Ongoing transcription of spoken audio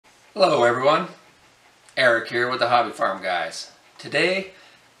Hello everyone, Eric here with the Hobby Farm Guys. Today,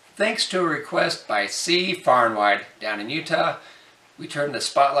 thanks to a request by C. Farnwide down in Utah, we turned the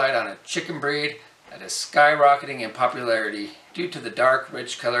spotlight on a chicken breed that is skyrocketing in popularity due to the dark,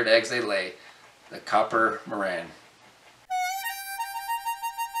 rich colored eggs they lay, the Copper Maran.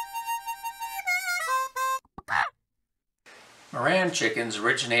 Maran chickens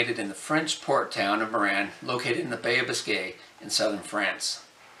originated in the French port town of Maran, located in the Bay of Biscay in southern France.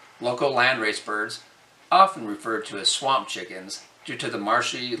 Local landrace birds, often referred to as swamp chickens due to the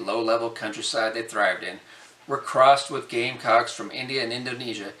marshy, low-level countryside they thrived in, were crossed with gamecocks from India and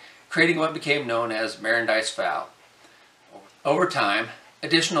Indonesia, creating what became known as Marandise fowl. Over time,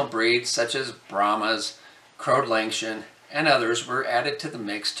 additional breeds such as Brahmas, Crowned Langshan, and others were added to the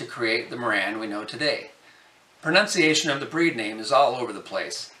mix to create the Maran we know today. Pronunciation of the breed name is all over the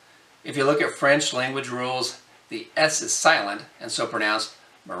place. If you look at French language rules, the S is silent and so pronounced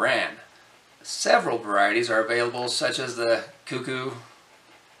Maran. Several varieties are available such as the Cuckoo,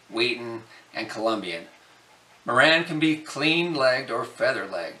 Wheaten, and Colombian. Maran can be clean-legged or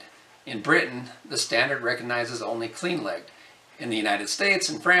feather-legged. In Britain, the standard recognizes only clean-legged. In the United States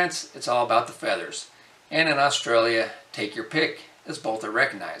and France, it's all about the feathers. And in Australia, take your pick, as both are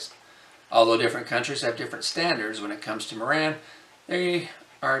recognized. Although different countries have different standards when it comes to Maran, they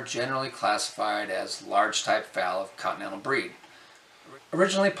are generally classified as large type fowl of continental breed.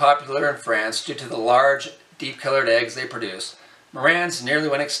 Originally popular in France due to the large, deep-colored eggs they produce, Marans nearly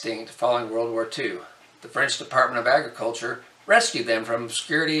went extinct following World War II. The French Department of Agriculture rescued them from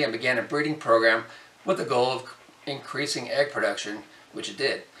obscurity and began a breeding program with the goal of increasing egg production, which it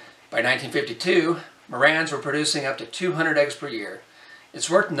did. By 1952, Marans were producing up to 200 eggs per year. It's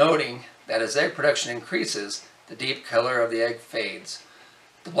worth noting that as egg production increases, the deep color of the egg fades.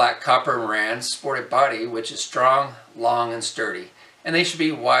 The Black Copper Marans sport a body which is strong, long, and sturdy, and they should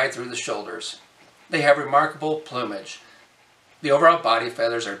be wide through the shoulders. They have remarkable plumage. The overall body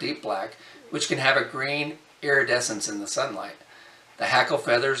feathers are deep black, which can have a green iridescence in the sunlight. The hackle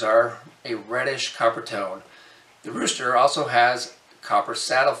feathers are a reddish copper tone. The rooster also has copper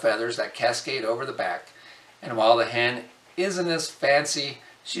saddle feathers that cascade over the back, and while the hen isn't as fancy,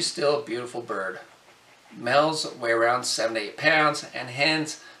 she's still a beautiful bird. Males weigh around 7 to 8 pounds, and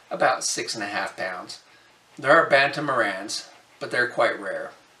hens about 6.5 pounds. There are Bantam Marans, but they're quite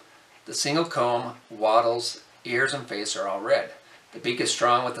rare. The single comb, wattles, ears, and face are all red. The beak is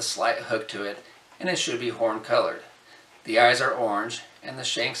strong with a slight hook to it, and it should be horn colored. The eyes are orange, and the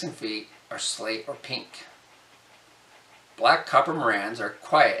shanks and feet are slate or pink. Black Copper Marans are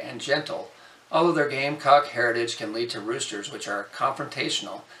quiet and gentle, although their gamecock heritage can lead to roosters which are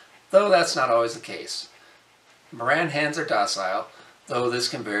confrontational, though that's not always the case. Maran hens are docile, though this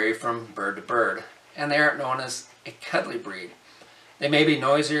can vary from bird to bird, and they aren't known as a cuddly breed. They may be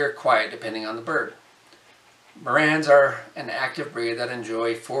noisy or quiet depending on the bird. Marans are an active breed that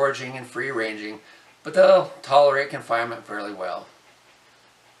enjoy foraging and free ranging, but they'll tolerate confinement fairly well.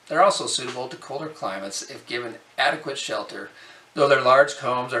 They're also suitable to colder climates if given adequate shelter, though their large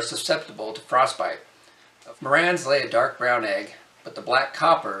combs are susceptible to frostbite. Marans lay a dark brown egg, but the black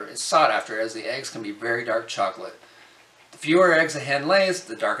copper is sought after as the eggs can be very dark chocolate. The fewer eggs a hen lays,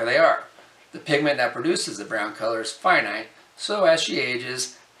 the darker they are. The pigment that produces the brown color is finite, so as she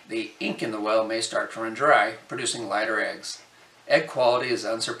ages, the ink in the well may start to run dry, producing lighter eggs. Egg quality is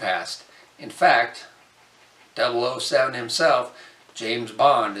unsurpassed. In fact, 007 himself, James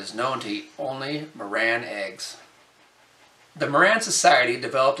Bond, is known to eat only Maran eggs. The Maran Society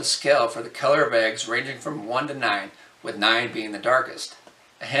developed a scale for the color of eggs ranging from 1 to 9, with 9 being the darkest.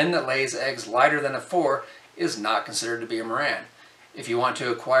 A hen that lays eggs lighter than a 4 is not considered to be a Maran. If you want to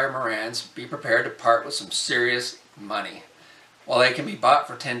acquire Marans, be prepared to part with some serious money. While they can be bought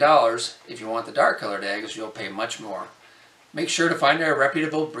for $10, if you want the dark colored eggs, you'll pay much more. Make sure to find a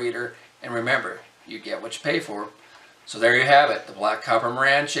reputable breeder, and remember, you get what you pay for. So there you have it, the Black Copper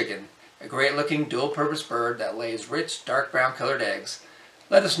Maran chicken, a great looking dual purpose bird that lays rich dark brown colored eggs.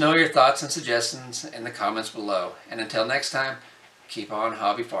 Let us know your thoughts and suggestions in the comments below, and until next time, keep on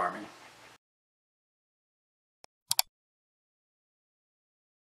hobby farming.